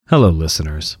Hello,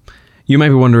 listeners. You might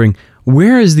be wondering,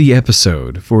 where is the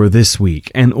episode for this week,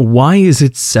 and why is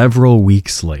it several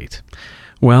weeks late?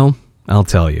 Well, I'll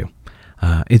tell you.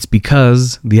 It's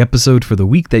because the episode for the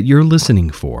week that you're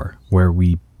listening for, where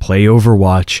we play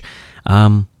Overwatch,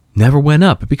 never went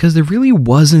up because there really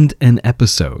wasn't an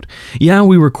episode. Yeah,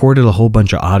 we recorded a whole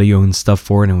bunch of audio and stuff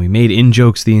for it, and we made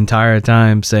in-jokes the entire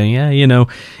time saying,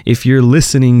 if you're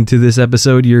listening to this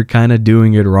episode, you're kind of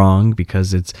doing it wrong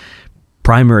because its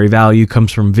primary value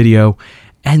comes from video.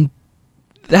 And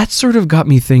that sort of got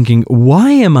me thinking,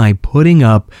 why am I putting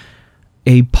up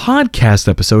a podcast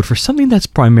episode for something that's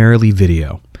primarily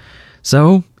video?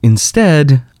 So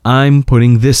instead, I'm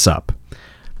putting this up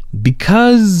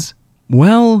because,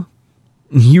 well,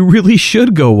 you really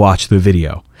should go watch the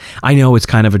video. I know it's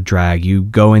kind of a drag. You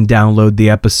go and download the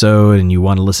episode and you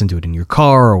want to listen to it in your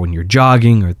car or when you're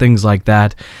jogging or things like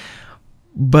that.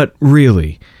 But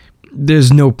really,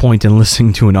 there's no point in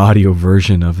listening to an audio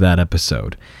version of that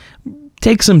episode.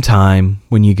 Take some time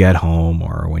when you get home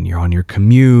or when you're on your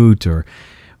commute or,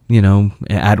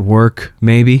 at work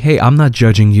maybe. Hey, I'm not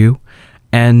judging you.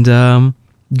 And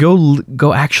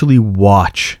go actually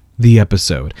watch the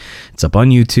episode. It's up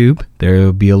on YouTube.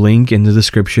 There'll be a link in the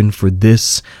description for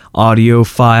this audio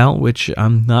file, which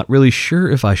I'm not really sure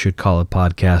if I should call a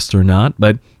podcast or not,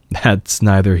 but that's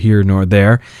neither here nor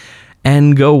there.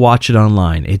 And go watch it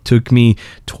online. It took me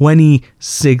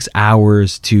 26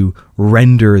 hours to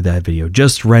render that video.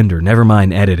 Just render, never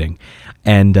mind editing.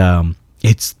 And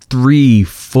it's 3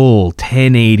 full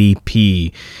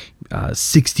 1080p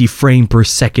 60 frame per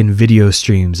second video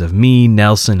streams of me,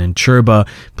 Nelson, and Churba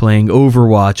playing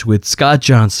Overwatch with Scott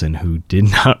Johnson, who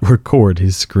did not record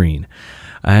his screen.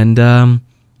 And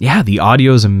the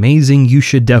audio is amazing. You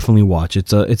should definitely watch.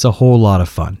 It's a whole lot of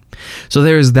fun. So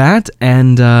there's that,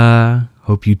 and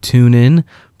hope you tune in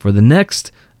for the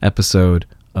next episode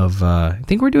of, I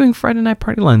think we're doing Friday Night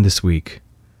Party Line this week.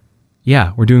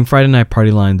 Yeah, we're doing Friday Night Party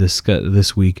Line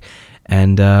this week,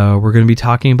 and we're going to be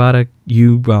talking about I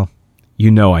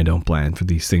don't plan for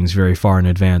these things very far in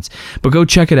advance, but go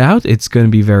check it out. It's going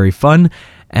to be very fun,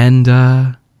 and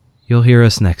you'll hear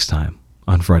us next time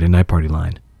on Friday Night Party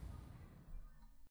Line.